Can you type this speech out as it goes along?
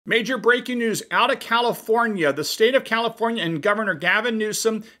Major breaking news out of California. The state of California and Governor Gavin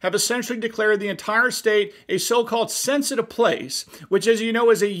Newsom have essentially declared the entire state a so-called sensitive place, which, as you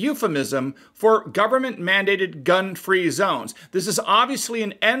know, is a euphemism for government-mandated gun-free zones. This is obviously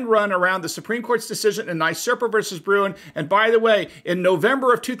an end run around the Supreme Court's decision in NYSERPA versus Bruen. And by the way, in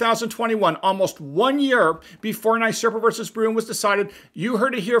November of 2021, almost 1 year before NYSERPA versus Bruen was decided, you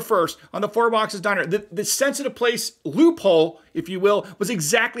heard it here first on the Four Boxes Diner. The sensitive place loophole, if you will, was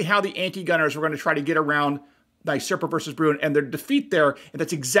exactly how the anti-gunners were going to try to get around NYSERPA versus Bruen and their defeat there, and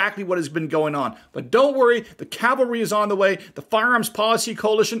that's exactly what has been going on. But don't worry, the cavalry is on the way. The Firearms Policy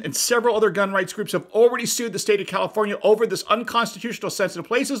Coalition and several other gun rights groups have already sued the state of California over this unconstitutional sensitive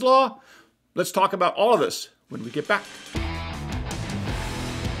places law. Let's talk about all of this when we get back.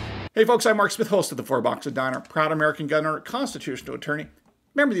 Hey folks, I'm Mark Smith, host of the Four Boxes Diner, proud American gun owner, constitutional attorney,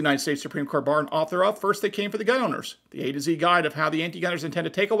 member of the United States Supreme Court Bar, and author of First They Came for the Gun Owners, the A to Z guide of how the anti-gunners intend to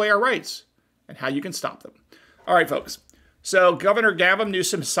take away our rights and how you can stop them. All right, folks. So Governor Gavin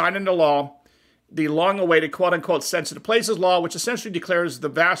Newsom signed into law the long-awaited quote-unquote sensitive places law, which essentially declares the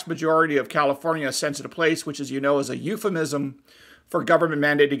vast majority of California a sensitive place, which, as you know, is a euphemism for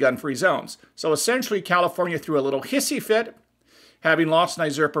government-mandated gun-free zones. So essentially, California threw a little hissy fit, having lost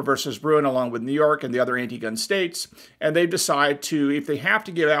NYSERPA versus Bruen along with New York and the other anti-gun states, and they decide to, if they have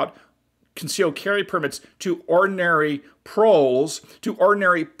to give out concealed carry permits to ordinary proles, to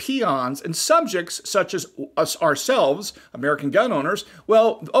ordinary peons and subjects such as us ourselves, American gun owners,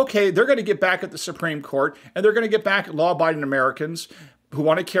 well, okay, they're going to get back at the Supreme Court, and they're going to get back at law-abiding Americans who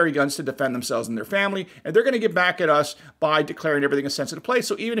want to carry guns to defend themselves and their family, and they're going to get back at us by declaring everything a sensitive place.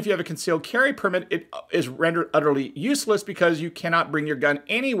 So even if you have a concealed carry permit, it is rendered utterly useless because you cannot bring your gun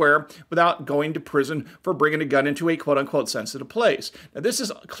anywhere without going to prison for bringing a gun into a quote-unquote sensitive place. Now, this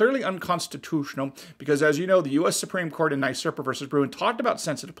is clearly unconstitutional because, as you know, the U.S. Supreme Court in NYSERPA versus Bruen talked about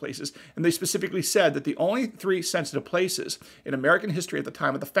sensitive places, and they specifically said that the only three sensitive places in American history at the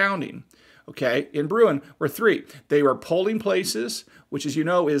time of the founding, okay, in Bruen, were three. They were polling places, which, as you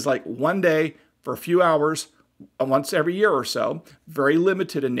know, is like one day for a few hours, once every year or so, very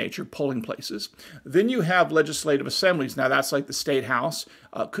limited in nature, polling places. Then you have legislative assemblies. Now, that's like the State House,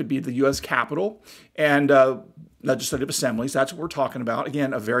 could be the U.S. Capitol, and legislative assemblies. That's what we're talking about.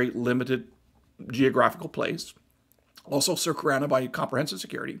 Again, a very limited geographical place, also surrounded by comprehensive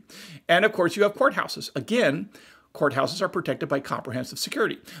security. And, of course, you have courthouses. Again, courthouses are protected by comprehensive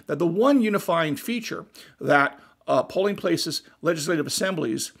security. Now, the one unifying feature that polling places, legislative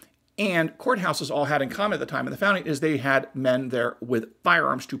assemblies, and courthouses all had in common at the time of the founding is they had men there with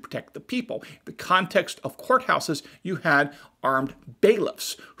firearms to protect the people. In the context of courthouses, you had armed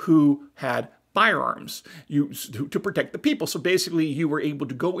bailiffs who had firearms to protect the people. So basically, you were able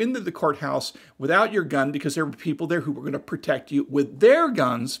to go into the courthouse without your gun because there were people there who were going to protect you with their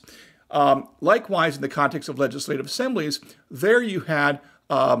guns. Likewise, in the context of legislative assemblies, there you had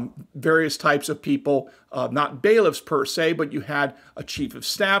various types of people, not bailiffs per se, but you had a chief of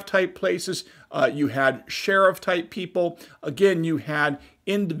staff type places, you had sheriff type people. Again, you had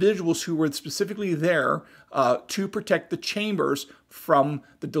individuals who were specifically there to protect the chambers from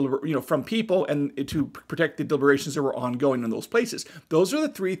from people and to protect the deliberations that were ongoing in those places. Those are the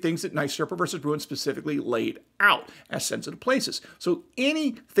three things that NYSERPA versus Bruen specifically laid out as sensitive places. So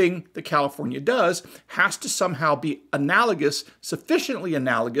anything that California does has to somehow be analogous, sufficiently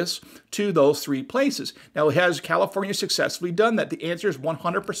analogous to those three places. Now, has California successfully done that? The answer is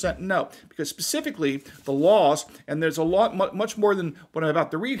 100% no, because specifically the laws, and there's a lot, much more than what I'm about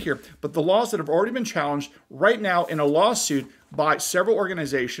to read here, but the laws that have already been challenged right now in a lawsuit by several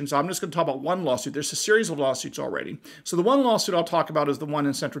organizations. I'm just going to talk about one lawsuit. There's a series of lawsuits already. So the one lawsuit I'll talk about is the one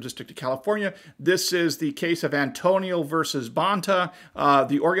in Central District of California. This is the case of Antonio versus Bonta.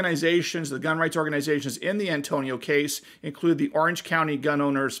 The organizations, the gun rights organizations in the Antonio case include the Orange County Gun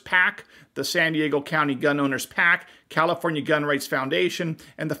Owners PAC, the San Diego County Gun Owners PAC, California Gun Rights Foundation,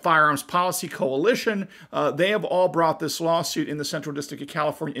 and the Firearms Policy Coalition. They have all brought this lawsuit in the Central District of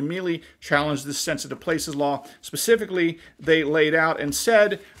California, immediately challenged this sensitive places law. Specifically, they laid out and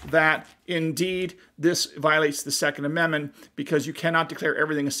said that indeed this violates the Second Amendment because you cannot declare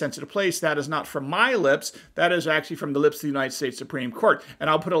everything a sensitive place. That is not from my lips. That is actually from the lips of the United States Supreme Court. And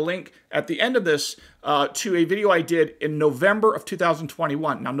I'll put a link at the end of this to a video I did in November of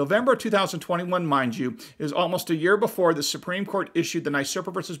 2021. Now, November of 2021, mind you, is almost a year before the Supreme Court issued the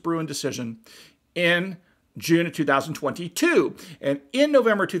NYSERPA versus Bruen decision in June of 2022. And in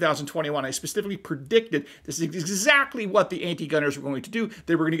November 2021, I specifically predicted this is exactly what the anti-gunners were going to do.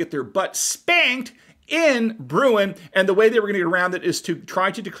 They were going to get their butt spanked in Bruen, and the way they were going to get around it is to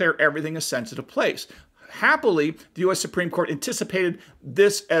try to declare everything a sensitive place. happily, the U.S. Supreme Court anticipated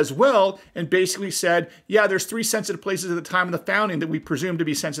this as well and basically said, yeah, there's 3 sensitive places at the time of the founding that we presume to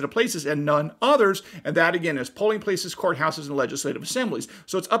be sensitive places and none others. And that, again, is polling places, courthouses, and legislative assemblies.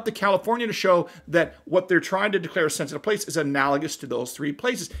 So it's up to California to show that what they're trying to declare a sensitive place is analogous to those 3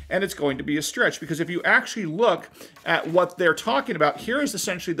 places. And it's going to be a stretch because if you actually look at what they're talking about, here is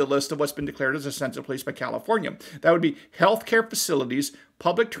essentially the list of what's been declared as a sensitive place by California. That would be healthcare facilities,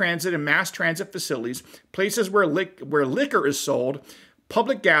 public transit and mass transit facilities, places where liquor is sold,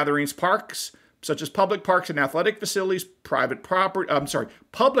 public gatherings, parks, such as public parks and athletic facilities, public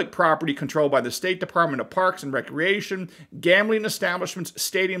property controlled by the State Department of Parks and Recreation, gambling establishments,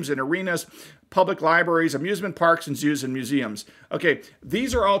 stadiums and arenas, public libraries, amusement parks, and zoos and museums. Okay,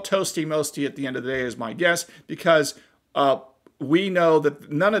 these are all toasty-mosty at the end of the day is my guess, because we know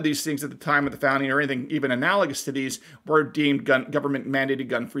that none of these things at the time of the founding or anything even analogous to these were deemed government-mandated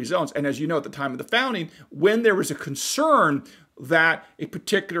gun-free zones. And as you know, at the time of the founding, when there was a concern that a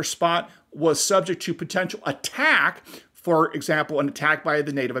particular spot was subject to potential attack, for example, an attack by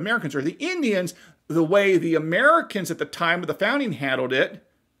the Native Americans or the Indians, the way the Americans at the time of the founding handled it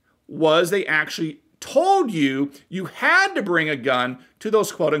was they actually told you had to bring a gun to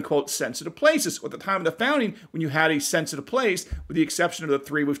those quote-unquote sensitive places. At the time of the founding, when you had a sensitive place, with the exception of the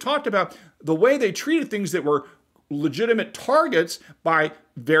 3 we've talked about, the way they treated things that were legitimate targets by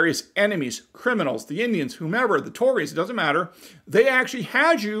various enemies, criminals, the Indians, whomever, the Tories, it doesn't matter. They actually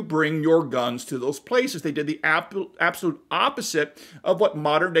had you bring your guns to those places. They did the absolute opposite of what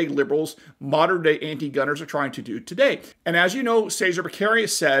modern-day liberals, modern-day anti-gunners are trying to do today. And as you know, Cesar Beccaria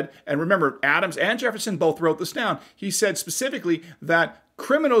said, and remember, Adams and Jefferson both wrote this down, he said specifically that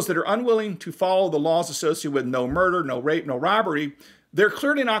criminals that are unwilling to follow the laws associated with no murder, no rape, no robbery, they're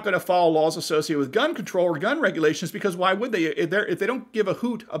clearly not going to follow laws associated with gun control or gun regulations, because why would they? If they don't give a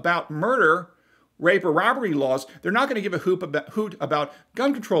hoot about murder, rape, or robbery laws, they're not going to give a hoot about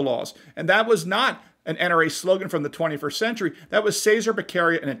gun control laws. And that was not an NRA slogan from the 21st century. That was Cesar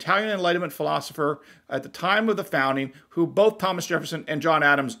Beccaria, an Italian Enlightenment philosopher at the time of the founding, who both Thomas Jefferson and John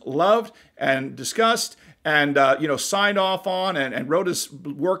Adams loved and discussed and signed off on and wrote his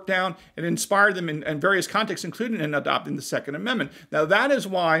work down and inspired them in various contexts, including in adopting the Second Amendment. Now, that is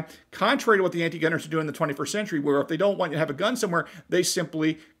why, contrary to what the anti-gunners are doing in the 21st century, where if they don't want you to have a gun somewhere, they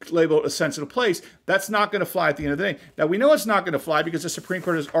simply label it a sensitive place, that's not going to fly at the end of the day. Now, we know it's not going to fly because the Supreme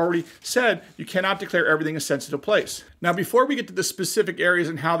Court has already said you cannot declare everything a sensitive place. Now, before we get to the specific areas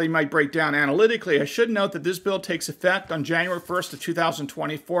and how they might break down analytically, I should note that this bill takes effect on January 1st of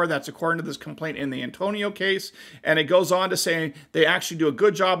 2024. That's according to this complaint in the Antonio case. And it goes on to say they actually do a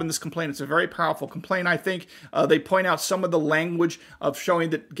good job in this complaint. It's a very powerful complaint, I think. They point out some of the language of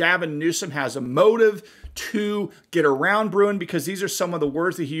showing that Gavin Newsom has a motive to get around Bruen, because these are some of the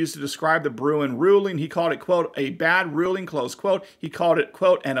words that he used to describe the Bruen ruling. He called it, quote, a bad ruling, close quote. He called it,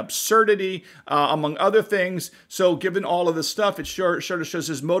 quote, an absurdity, among other things. So given all of this stuff, it sure shows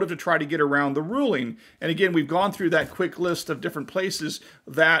his motive to try to get around the ruling. And again, we've gone through that quick list of different places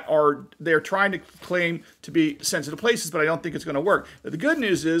that they're trying to claim to be sensitive places, but I don't think it's going to work. But the good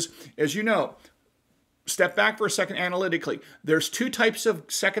news is, as you know, step back for a second analytically, there's 2 types of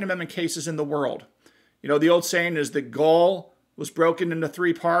Second Amendment cases in the world. You know, the old saying is that Gaul was broken into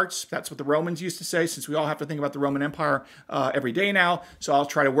 3 parts. That's what the Romans used to say, since we all have to think about the Roman Empire every day now. So I'll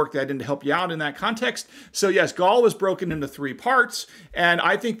try to work that in to help you out in that context. So yes, Gaul was broken into 3 parts. And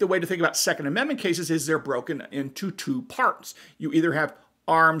I think the way to think about Second Amendment cases is they're broken into 2 parts. You either have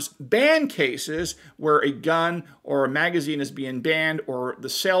arms ban cases where a gun or a magazine is being banned or the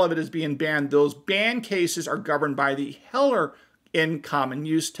sale of it is being banned. Those ban cases are governed by the Heller in common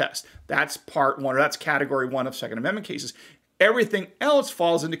use test. That's part 1, or that's category 1 of Second Amendment cases. Everything else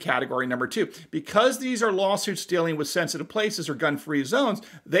falls into category number 2. Because these are lawsuits dealing with sensitive places or gun-free zones,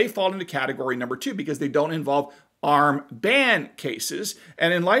 they fall into category number 2 because they don't involve arm ban cases.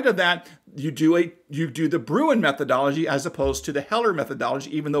 And in light of that, you do the Bruen methodology as opposed to the Heller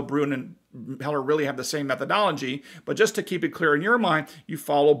methodology, even though Bruen and Heller really have the same methodology. But just to keep it clear in your mind, you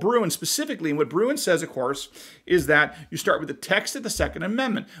follow Bruen specifically. And what Bruen says, of course, is that you start with the text of the Second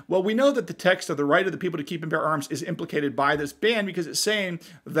Amendment. Well, we know that the text of the right of the people to keep and bear arms is implicated by this ban because it's saying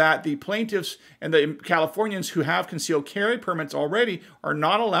that the plaintiffs and the Californians who have concealed carry permits already are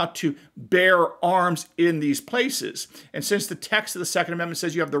not allowed to bear arms in these places. And since the text of the Second Amendment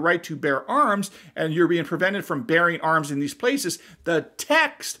says you have the right to bear arms and you're being prevented from bearing arms in these places, the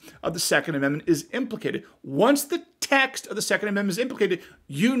text of the Second Amendment is implicated. Once the text of the Second Amendment is implicated,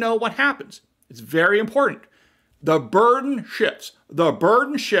 you know what happens. It's very important. The burden shifts. The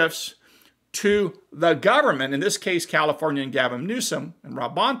burden shifts to the government, in this case, California and Gavin Newsom and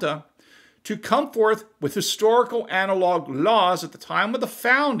Rob Bonta, to come forth with historical analog laws at the time of the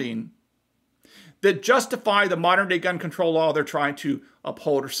founding that justify the modern-day gun control law they're trying to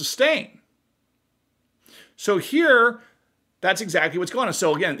uphold or sustain. So here, that's exactly what's going on.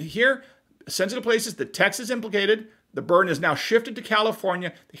 So again, here, sensitive places, the text is implicated. The burden is now shifted to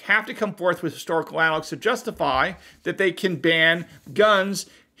California. They have to come forth with historical analogs to justify that they can ban guns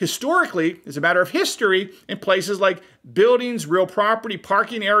historically, as a matter of history, in places like buildings, real property,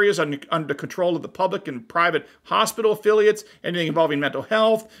 parking areas under control of the public and private hospital affiliates, anything involving mental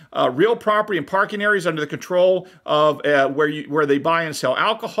health, real property and parking areas under the control of where they buy and sell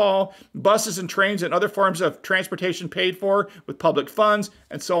alcohol, buses and trains and other forms of transportation paid for with public funds,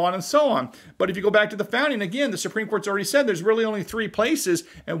 and so on and so on. But if you go back to the founding, again, the Supreme Court's already said there's really only 3 places,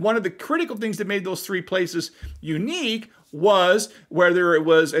 and one of the critical things that made those 3 places unique was whether it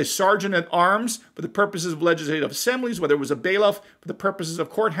was a sergeant at arms for the purposes of legislative assemblies, whether it was a bailiff for the purposes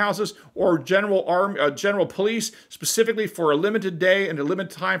of courthouses, or general police specifically for a limited day and a limited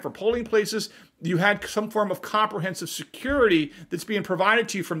time for polling places. You had some form of comprehensive security that's being provided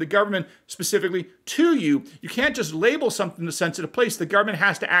to you from the government specifically to you. You can't just label something a sensitive place. The government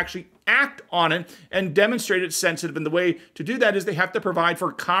has to actually act on it and demonstrate it's sensitive. And the way to do that is they have to provide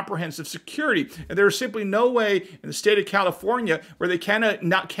for comprehensive security. And there is simply no way in the state of California where they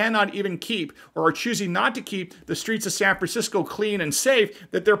cannot even keep or are choosing not to keep the streets of San Francisco clean and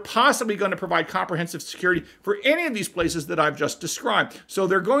safe that they're possibly going to provide comprehensive security for any of these places that I've just described. So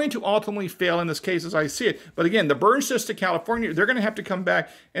they're going to ultimately fail in this case as I see it. But again, the burden shifts to California. They're going to have to come back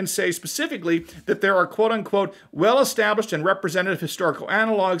and say specifically that there are quote unquote well-established and representative historical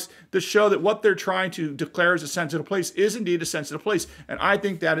analogs that show that what they're trying to declare as a sensitive place is indeed a sensitive place. And I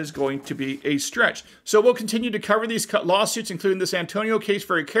think that is going to be a stretch. So we'll continue to cover these lawsuits, including this Antonio case,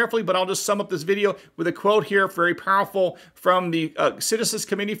 very carefully, but I'll just sum up this video with a quote here, very powerful, from the Citizens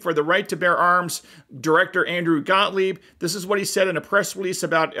Committee for the Right to Bear Arms Director Andrew Gottlieb. This is what he said in a press release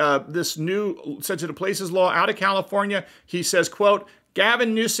about this new sensitive places law out of California. He says, quote,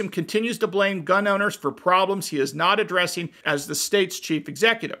 Gavin Newsom continues to blame gun owners for problems he is not addressing as the state's chief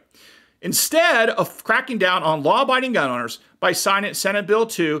executive. Instead of cracking down on law-abiding gun owners by signing Senate Bill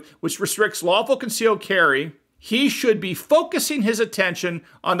 2, which restricts lawful concealed carry, he should be focusing his attention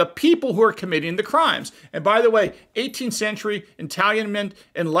on the people who are committing the crimes. And by the way, 18th century Italian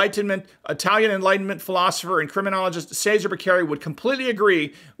Enlightenment philosopher and criminologist Cesare Beccaria would completely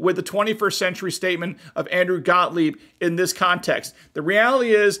agree with the 21st century statement of Andrew Gottlieb in this context. The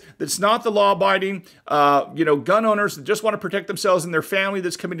reality is that it's not the law-abiding, gun owners that just want to protect themselves and their family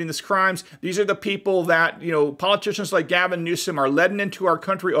that's committing these crimes. These are the people that, politicians like Gavin Newsom are letting into our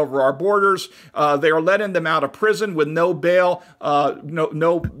country over our borders. They are letting them out of prison with no bail,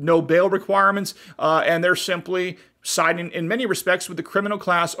 no bail requirements, and they're simply siding in many respects with the criminal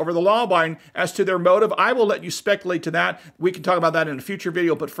class over the law-abiding. As to their motive, I will let you speculate to that. We can talk about that in a future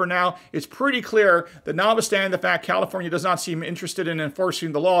video, but for now, it's pretty clear that notwithstanding the fact California does not seem interested in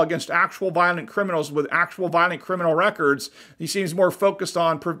enforcing the law against actual violent criminals with actual violent criminal records, he seems more focused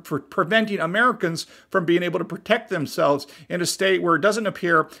on preventing Americans from being able to protect themselves in a state where it doesn't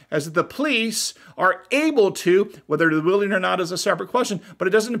appear as if the police are able to, whether they're willing or not is a separate question, but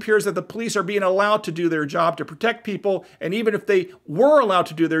it doesn't appear as that the police are being allowed to do their job to protect people. And even if they were allowed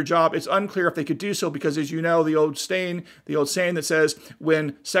to do their job, it's unclear if they could do so because, as you know, the old saying that says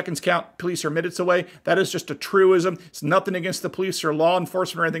when seconds count, police are minutes away, that is just a truism. It's nothing against the police or law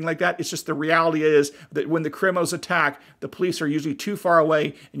enforcement or anything like that. It's just the reality is that when the criminals attack, the police are usually too far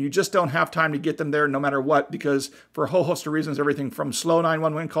away and you just don't have time to get them there no matter what, because for a whole host of reasons, everything from slow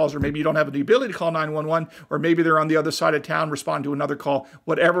 911 calls, or maybe you don't have the ability to call 911, or maybe they're on the other side of town, respond to another call,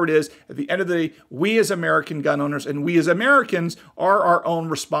 whatever it is. At the end of the day, we as American gun owners and we as Americans are our own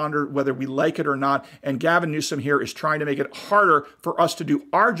responder, whether we like it or not. And Gavin Newsom here is trying to make it harder for us to do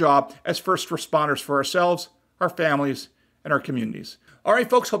our job as first responders for ourselves, our families, and our communities. All right,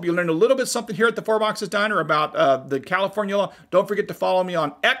 folks, hope you learned a little bit something here at the Four Boxes Diner about the California law. Don't forget to follow me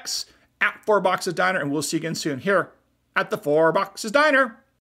on X at Four Boxes Diner, and we'll see you again soon here at the Four Boxes Diner.